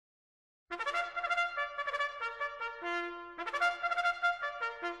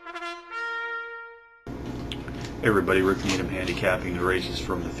Hey everybody, Rick Needham handicapping the races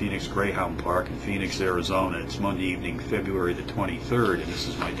from the Phoenix Greyhound Park in Phoenix, Arizona. It's Monday evening, February the 23rd, and this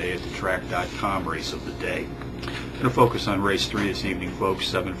is my day at the track.com race of the day. I'm going to focus on race 3 this evening,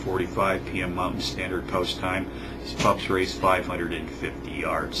 folks, 7:45 p.m. Mountain Standard Post Time. These pups race 550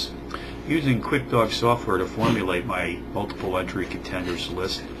 yards. Using QuickDog software to formulate my multiple entry contenders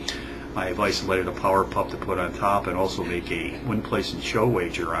list, I have isolated a power pup to put on top and also make a win, place, and show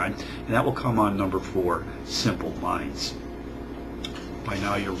wager on, and that will come on number 4, Simple Minds. By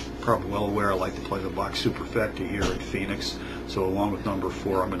now you're probably well aware I like to play the box superfecta here at Phoenix, so along with number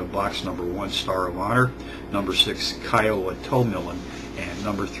 4 I'm going to box number 1, Star of Honor, number 6, Kiowa Tomillin, and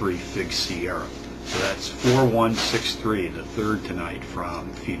number 3, Fig Sierra. So that's 4163, the third tonight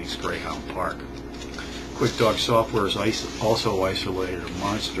from Phoenix Greyhound Park. QuickDog software has also isolated a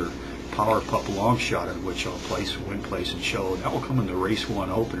monster power pup long shot on which I'll place win, place, and show. And that will come in the race 1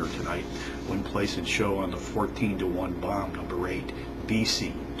 opener tonight. Win, place, and show on the 14-1 bomb, number 8,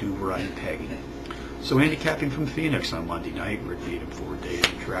 BC, Do Right Pegging. So handicapping from Phoenix on Monday night, Rick Needham for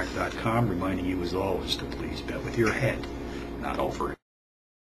DayAtTheTrack.com, reminding you as always to please bet with your head, not over it.